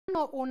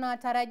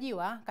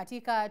Unatarajiwa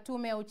katika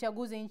tume ya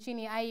uchaguzi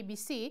nchini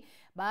Iebc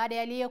baada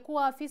ya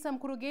aliyekuwa afisa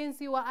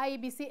mkurugenzi wa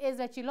Iebc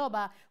Ezra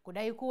Chiloba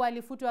kudai kuwa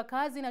alifutwa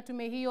kazi na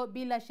tume hiyo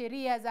bila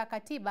sheria za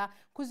katiba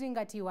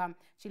kuzingatiwa.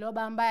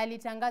 Chiloba, ambaye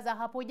alitangaza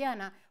hapo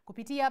jana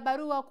kupitia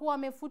barua kuwa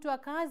amefutwa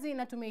kazi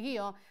na tume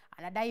hiyo,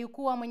 anadai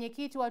kuwa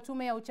mwenyekiti wa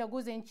tume ya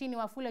uchaguzi nchini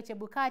Wafula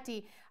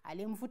Chebukati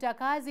alimfuta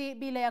kazi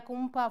bila ya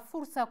kumpa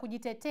fursa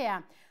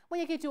kujitetea.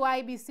 Mwenyekiti wa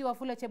Iebc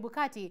Wafula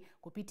Chebukati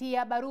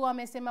kupitia barua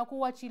amesema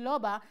kuwa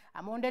Chiloba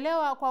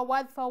ameondolewa kwa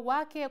wadhifa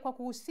wake kwa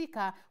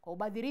kuhusika kwa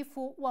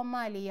ubadhirifu wa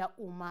mali ya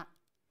umma.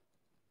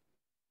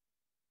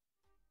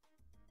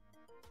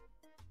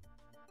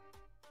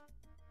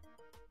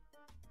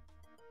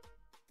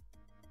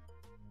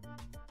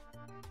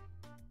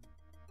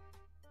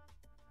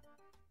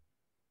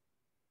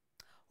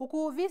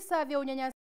 Huku visa vya unyanyapaa